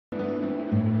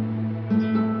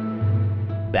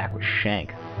back with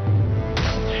Shank.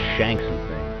 Let's shank some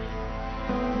things.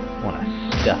 I want to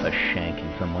stuff a shank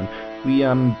in someone.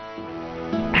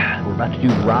 We're about to do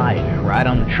Ride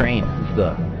on the Train. This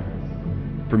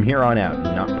is from here on out,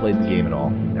 not played the game at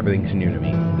all. Everything's new to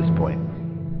me at this point.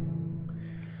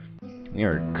 We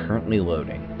are currently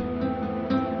loading.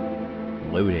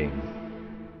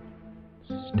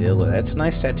 Still, that's a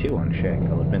nice tattoo on Shank,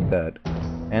 I'll admit that.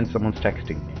 And someone's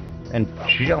texting me. And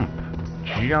jump!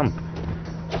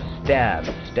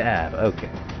 Stab, okay.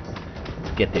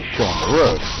 Let's get this show on the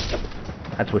road.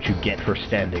 That's what you get for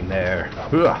standing there.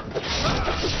 Ugh.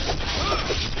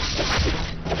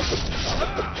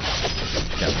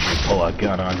 Don't you pull a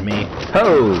gun on me.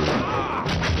 Ho!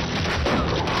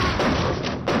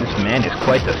 This man is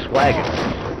quite the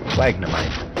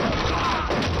SWAGNAMITE.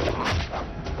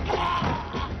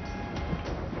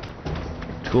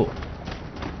 Cool.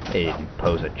 They didn't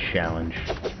pose a challenge.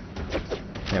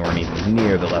 They weren't even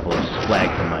near the level of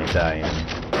SWAGNAMITE I am.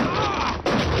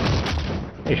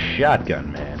 This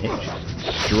shotgun, man, it just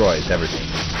destroys everything.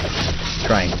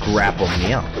 Try and grapple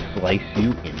me, I'll slice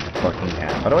you in fucking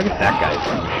half. How do I get that guy's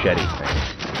machete thing?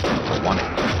 I want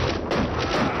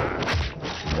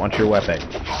it. Want your weapon.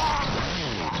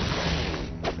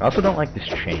 I also don't like this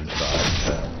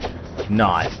chainsaw. It's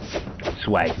not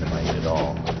SWAGNAMITE at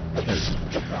all.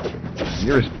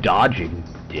 You're just dodging,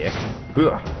 dick.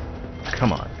 Ugh.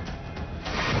 Come on.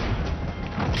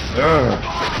 Ugh.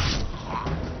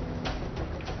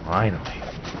 Finally.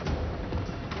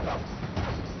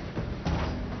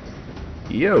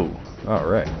 Yo!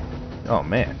 Alright. Oh,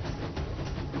 man.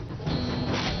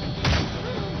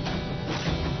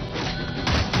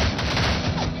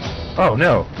 Oh,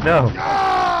 no! No!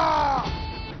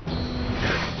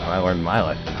 I learned my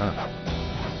lesson, huh?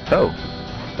 Ho!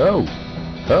 Ho!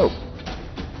 Ho!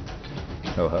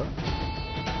 Ho ho.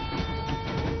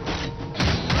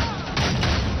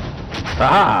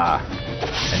 Aha!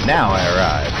 And now I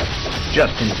arrive,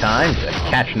 just in time to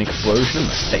catch an explosion in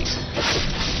the face.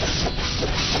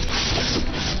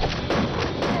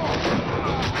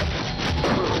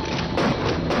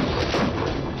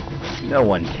 No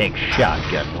one takes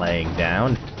shotgun laying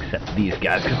down, except these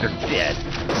guys because they're dead.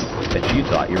 Bet you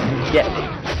thought you were going to get me.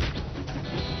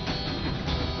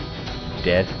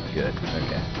 Dead? Good.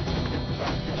 Okay.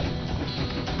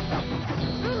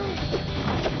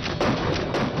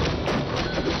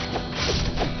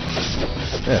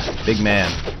 Ugh, big man.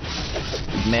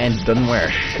 Big man doesn't wear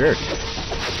a shirt.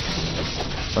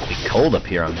 Must be cold up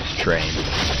here on this train.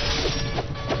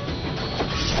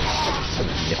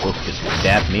 Nipples could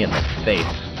stab me in the face.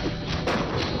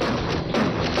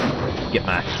 Get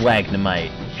my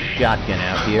SWAGNAMITE shotgun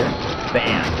out here.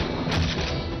 Bam!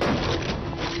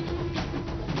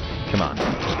 Come on.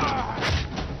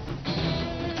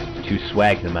 Too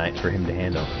SWAGNAMITE for him to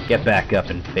handle. Get back up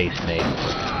and face me.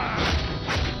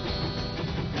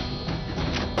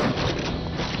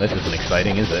 This isn't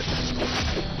exciting, is it?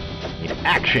 Need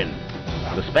action,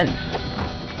 suspense,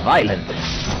 violence,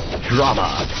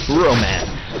 drama, romance,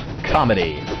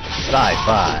 comedy,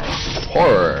 sci-fi,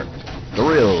 horror,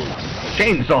 thrills,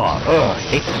 chainsaw. Ugh, I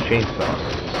hate this chainsaw.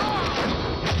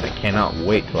 I cannot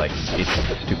wait till I can ditch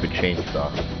the stupid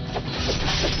chainsaw.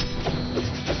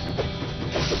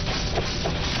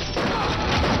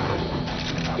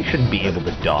 You shouldn't be able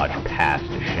to dodge past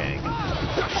a shank.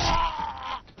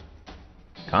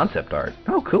 Concept art.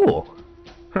 Oh, cool.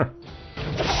 Huh.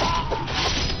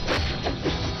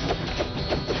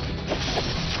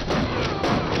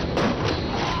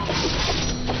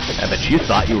 I bet you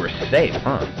thought you were safe,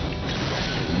 huh?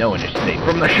 No one is safe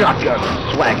from the shotgun,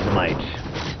 SWAGNAMITE.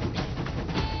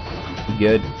 You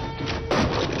good?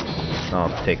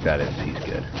 I'll take that as he's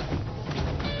good.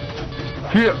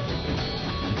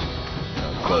 That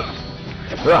was close.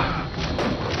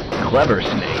 Ugh. Clever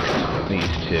snakes,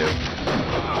 these two.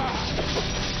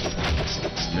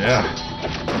 Yeah.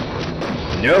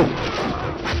 No!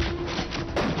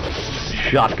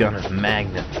 Shotgun of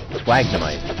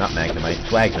SWAGNAMITE. Not Magnemite,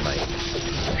 SWAGNAMITE.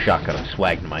 A shotgun of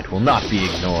SWAGNAMITE will not be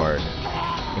ignored.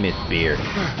 Give me this beer.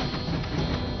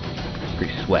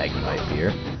 Pretty SWAGNAMITE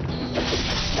beer.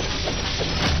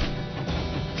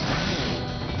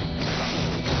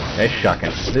 This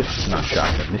shotgun. This is not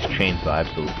shotgun. This chainsaw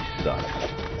absolutely sucks.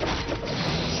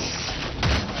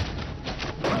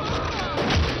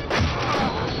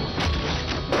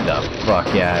 The fuck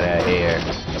out of here.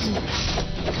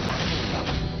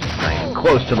 I am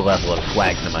close to the level of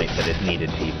SWAGNAMITE that is needed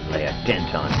to even lay a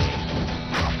dent on me.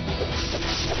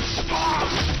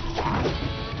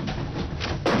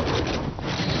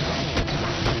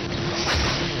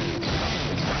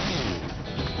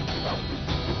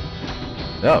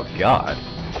 Oh god.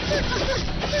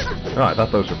 Oh, I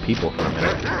thought those were people for a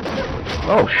minute.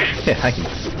 Oh shit, I can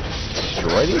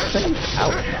destroy these things?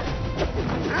 Ouch.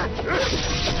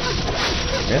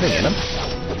 Anything in them?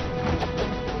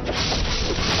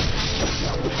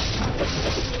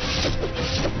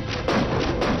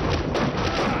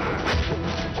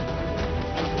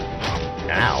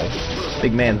 Ow.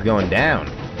 Big man's going down.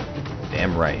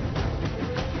 Damn right.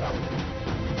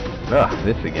 Ugh,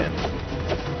 this again.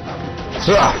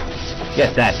 Ugh!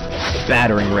 Get that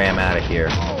battering ram out of here.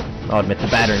 I'll admit the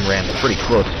battering ram's pretty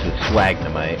close to the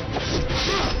SWAGNAMITE.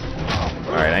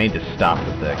 Alright, I need to stop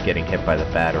with the getting hit by the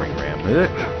battering ram.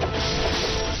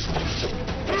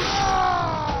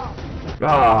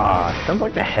 Ah, sounds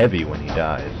like the heavy when he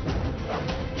dies.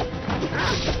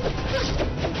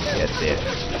 Get this.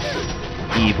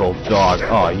 Evil dog.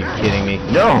 Oh, are you kidding me?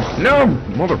 No! No!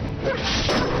 Mother...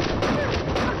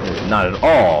 Not at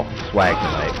all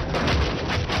SWAGNAMITE.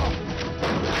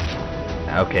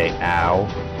 Okay, ow.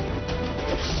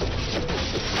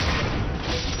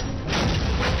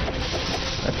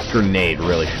 That grenade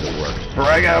really should have worked.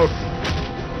 Frag out!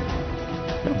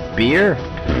 No beer?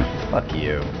 Fuck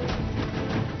you.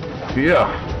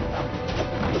 Yeah.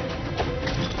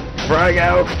 Frag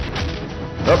out!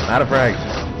 Oh, out of frags.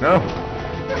 No.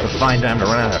 What a fine time to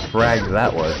run out of frags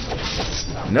that was.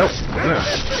 Nope.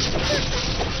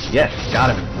 Yes, got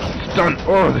him. Stunned.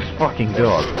 Oh, this fucking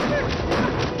dog.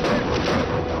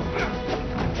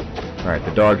 Alright,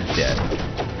 the dog's dead.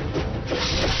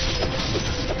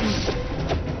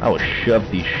 I will shove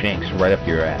these shanks right up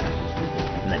your ass,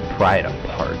 and then pry it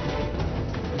apart.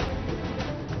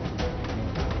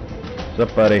 What's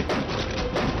up, buddy?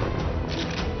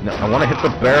 No, I want to hit the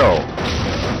barrel.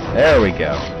 There we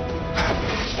go.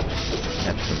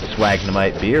 That's some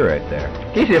SWAGNAMITE beer right there.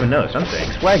 In case you haven't noticed, I'm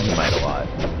saying SWAGNAMITE a lot.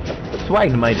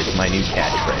 SWAGNAMITE is my new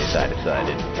catchphrase, I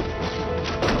decided.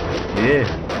 Yeah.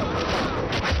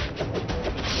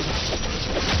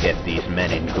 Get these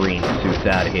men in green suits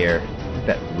out of here.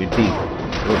 That would be...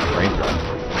 Oh, brain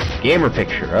rot. Gamer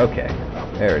picture, okay.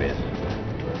 There it is.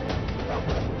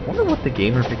 I wonder what the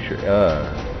gamer picture,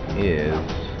 is.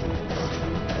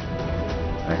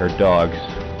 I heard dogs.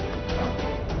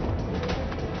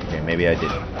 Okay, maybe I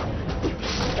didn't.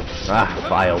 Ah,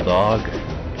 vile dog.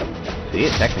 See,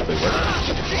 it technically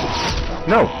works.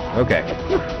 No! Okay.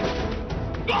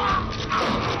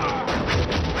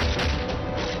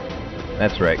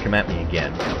 That's right, come at me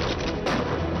again.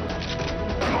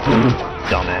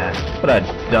 Dumbass. What a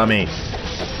dummy.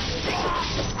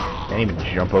 Can't even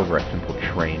jump over a simple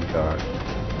train car.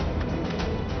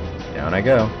 Down I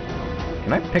go.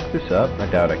 Can I pick this up? I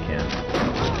doubt I can.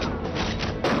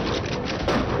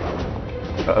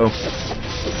 Uh-oh.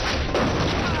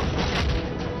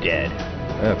 Dead.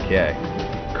 Okay.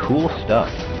 Cool stuff.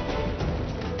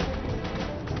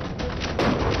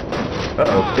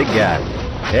 Uh-oh, big guy.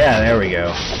 Yeah, there we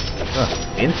go.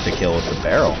 Oh, insta-kill with the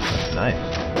barrel. That's nice.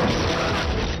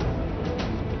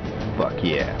 Fuck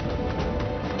yeah.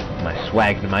 My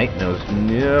SWAGNAMITE knows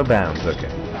no bounds.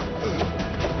 Okay.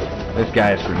 This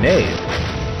guy's grenades.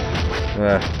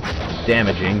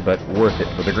 Damaging, but worth it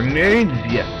for the grenades.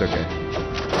 Yes, okay.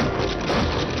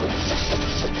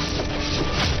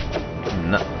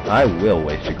 No, I will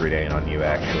waste a grenade on you,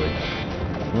 actually.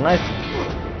 Let's...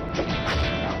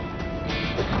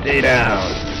 Stay down.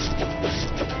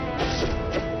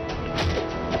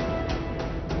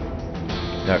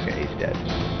 Okay, he's dead.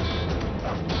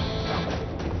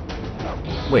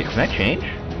 Wait, can I change?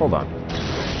 Hold on.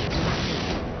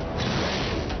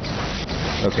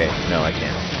 Okay, no, I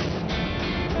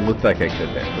can't. Looked like I could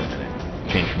there for a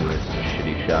minute. Change from this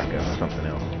shitty shotgun to something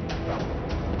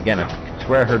else. Again, I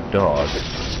swear I heard dogs.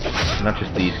 Not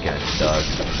just these kinds of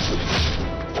dogs.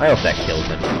 I hope that kills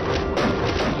him.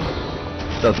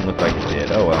 Doesn't look like it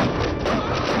did. Oh well.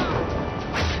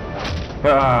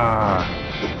 Ah!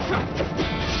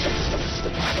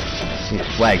 These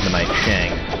SWAGNAMITE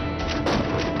shanks.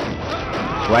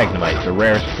 SWAGNAMITE is the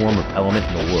rarest form of element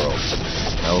in the world.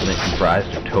 An element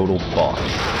comprised of total boss.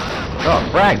 Oh,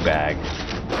 frag bag.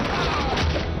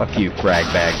 Fuck you, frag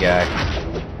bag guy.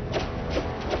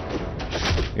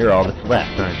 You're all that's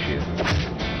left, aren't you?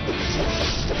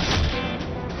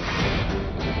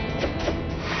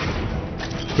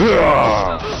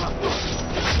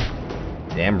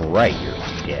 Damn right you're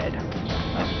dead.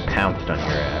 I pounced on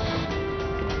your ass.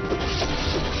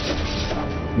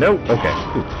 Nope. Okay.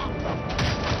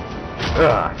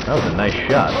 That was a nice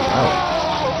shot.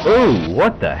 Oh. Ooh,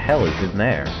 what the hell is in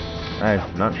there?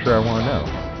 I'm not sure I want to know.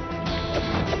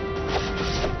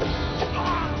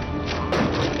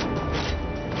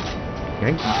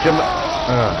 Can I jump?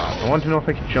 I want to know if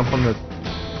I can jump on the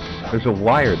There's a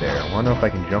wire there. I wanna know if I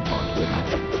can jump onto it.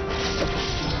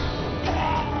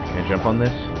 Can I jump on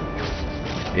this?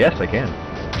 Yes, I can.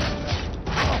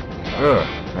 Ugh.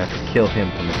 I have to kill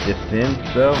him from a distance,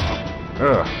 so...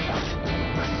 Ugh.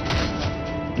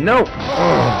 No!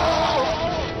 Ugh.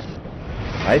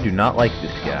 I do not like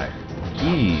this guy.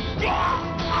 He's...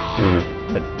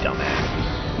 What a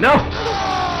dumbass. No!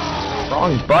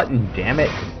 Wrong button, damn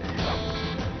it.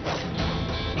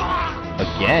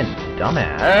 Again,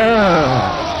 dumbass.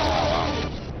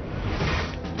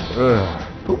 Ugh.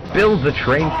 Who builds a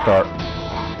train car?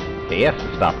 Okay, he has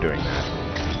to stop doing that.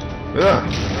 Ugh.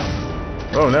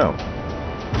 Oh no.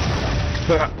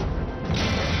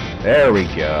 There we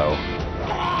go.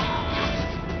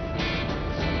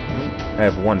 I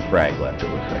have one frag left, it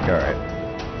looks like. Alright.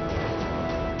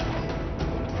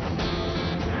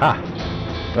 Ha!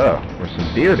 Oh, there's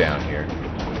some beer down here.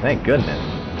 Thank goodness.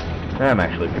 I'm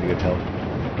actually pretty good health.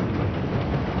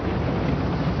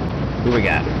 Who we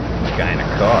got? This guy in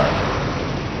a car.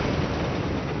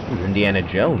 This is Indiana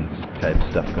Jones type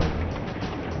stuff going on.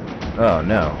 Oh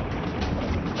no.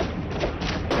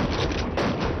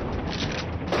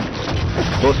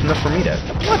 That's close enough for me to...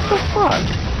 What the fuck?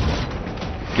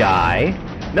 Guy?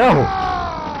 No!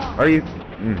 Are you...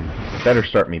 better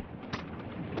start me...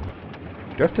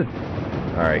 Do I have to...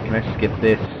 Alright, can I skip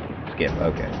this? Skip,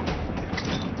 okay.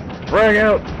 Frag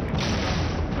out!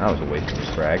 That was a waste of a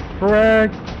frag.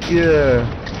 Frag! Yeah!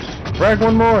 Frag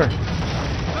one more!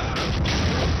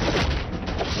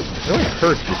 It really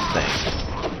hurts this thing.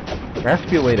 There has to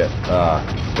be a way to...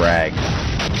 frag.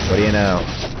 What do you know?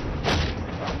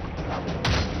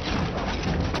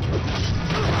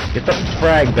 Get the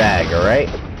frag bag, alright?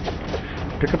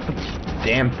 Pick up the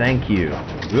damn thank you.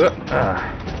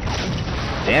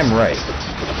 Damn right.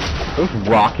 Those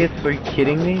rockets, are you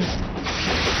kidding me?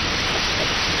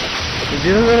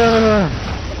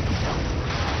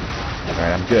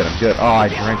 Alright, I'm good, I'm good. Oh, I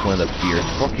drank one of the beers.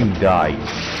 Fucking die, you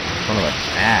son of an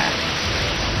ass.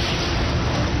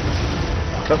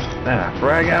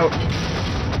 Frag out.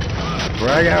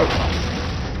 Frag out.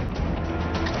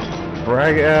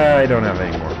 Frag, I don't have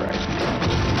any more frags.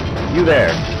 You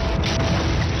there.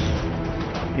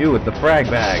 You with the frag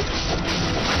bag.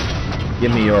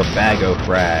 Give me your bag of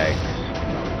frags.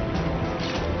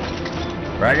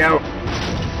 Frag out.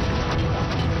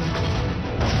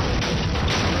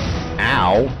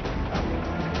 Ow.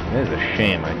 It is a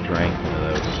shame I drank one of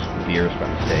those beers by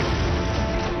mistake.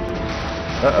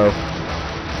 Uh-oh.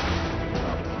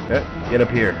 Get up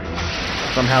here.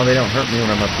 Somehow they don't hurt me when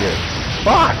I'm up here.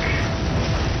 Fuck!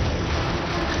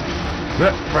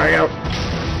 Frag out.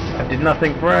 I did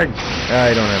nothing, frag.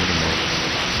 I don't have any more.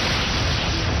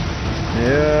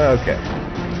 Yeah, okay.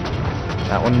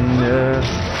 That one,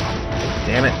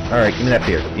 damn it. Alright, give me that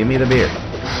beer. Give me the beer.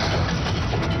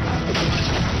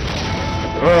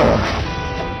 Ugh.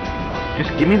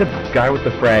 Just give me the guy with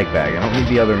the frag bag. I don't need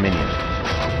the other minions.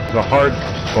 It's a hard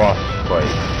boss fight.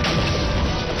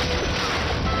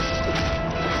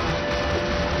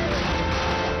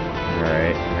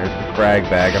 Alright, there's the frag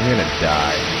bag. I'm gonna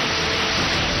die.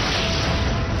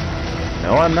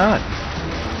 No, I'm not.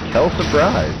 Hell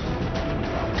surprise.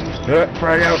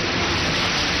 Frag out.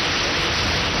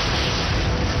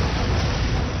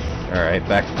 Alright,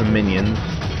 back to the minions.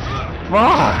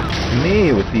 Fuck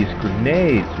me with these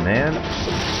grenades, man.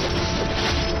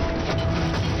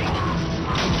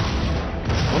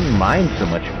 I wouldn't mind so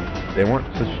much if they weren't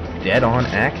such dead-on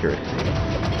accuracy.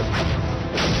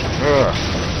 Ugh.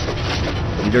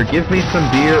 Either give me some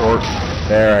beer or...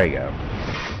 There I go.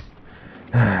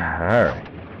 Alright.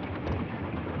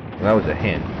 Well, that was a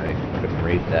hint. I couldn't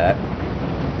read that.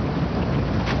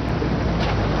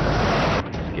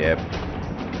 Skip.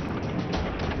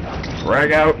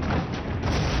 Frag out.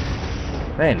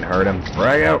 That didn't hurt him.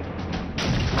 Frag out.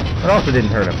 That also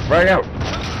didn't hurt him. Frag out.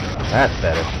 That's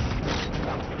better.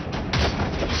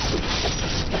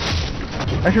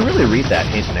 I should really read that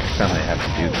hint next time I have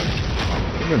to do this.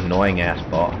 What an annoying ass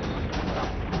boss.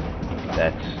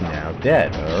 That's now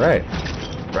dead. Alright.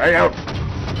 Frag out.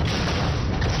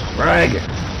 Frag.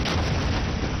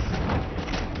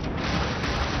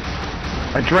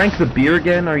 I drank the beer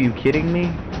again? Are you kidding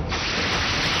me?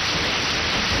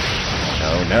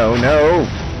 No, no, no!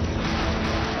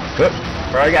 Good.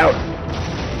 Frag out!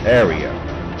 There we go.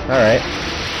 Alright.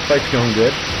 Fight's going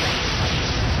good.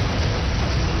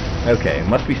 Okay,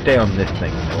 must we stay on this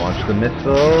thing when I launch the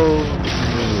missile?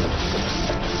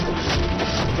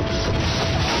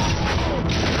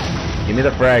 Give me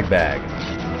the frag bag.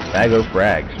 Bag of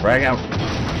frags. Frag out!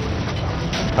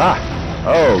 Ah!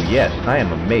 Oh, yes, I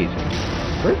am amazing.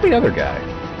 Where's the other guy?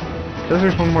 says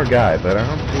there's one more guy, but I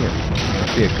don't see him. I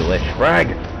don't see a glitch. Frag!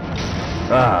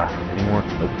 Any more?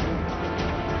 Nope.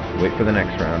 Wait for the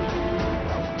next round.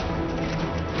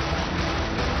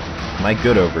 Am I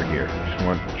good over here? Just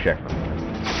want to check on that.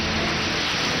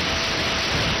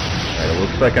 Alright, it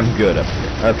looks like I'm good up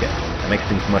here. Okay, that makes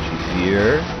things much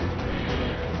easier.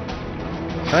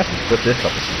 I have to split this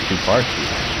up into 2 parts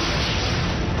here.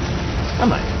 I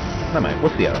might.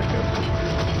 We'll see how that goes.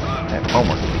 I have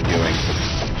homework to be doing.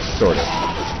 Sort of.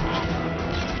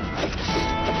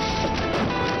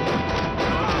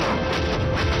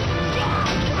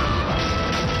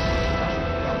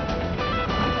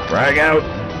 Frag out!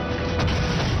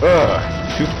 Ugh,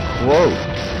 too close.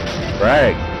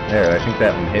 Frag. There, I think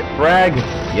that one hit. Frag!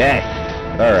 Yes!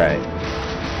 Alright.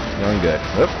 Going good.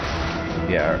 Whoop.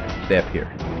 Yeah, alright. Stay up here.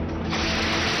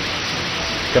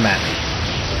 Come at me.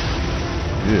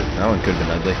 Ew, that one could have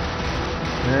been ugly.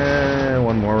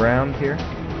 One more round here.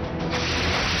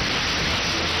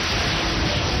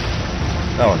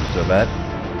 That wasn't so bad.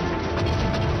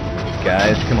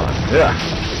 Guys, come on. Ugh.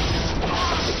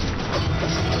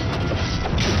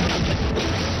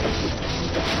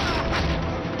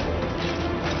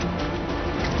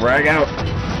 Frag out!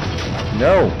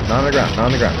 No! Not on the ground, not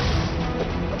on the ground.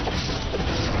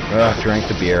 Ugh, drank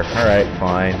the beer. Alright,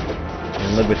 fine. I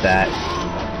can live with that.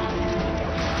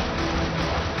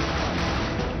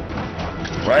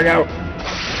 Frag out!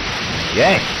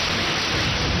 Yay!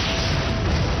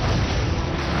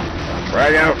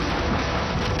 Frag out!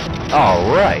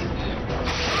 Alright!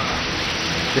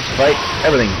 This fight,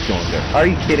 everything's going good. Are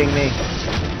you kidding me?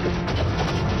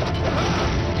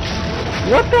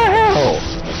 What the hell?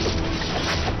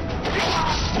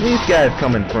 Where are these guys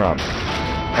coming from?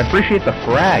 I appreciate the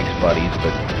frags, buddies,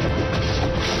 but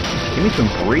give me some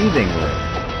breathing room.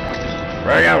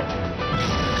 Frag out!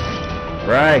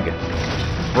 Frag!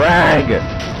 Frag!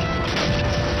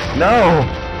 No!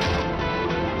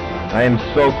 I am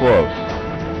so close.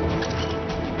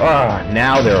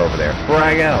 Now they're over there.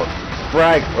 Frag out!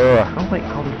 Frag! I don't like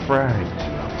all these frags.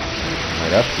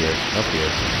 Right, up here. Up here.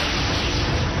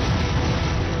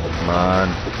 Come on.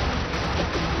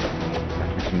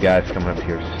 There's some guys coming up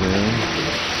here soon.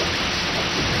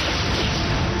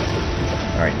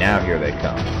 Alright, now here they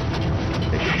come.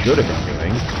 They should have been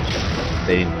doing.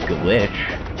 They didn't glitch.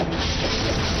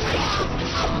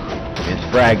 It's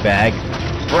frag bag.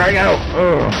 Frag out!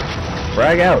 Ugh.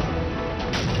 Frag out!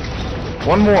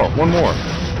 One more! One more!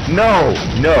 No!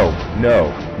 No!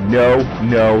 No! No!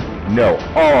 No! No!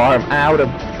 Oh, I'm out of...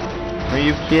 Are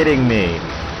you kidding me?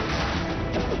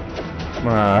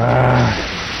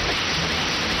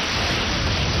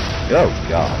 Oh,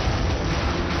 God.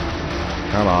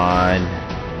 Come on.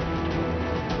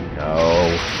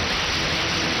 No.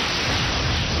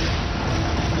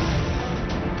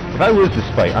 If I lose this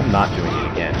fight, I'm not doing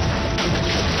it again.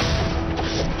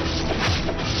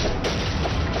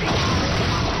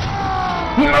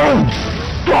 No!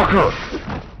 Fucker!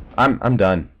 I'm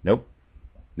done. Nope.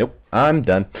 Nope. I'm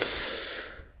done.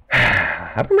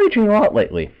 I've been raging a lot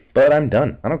lately, but I'm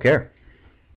done. I don't care.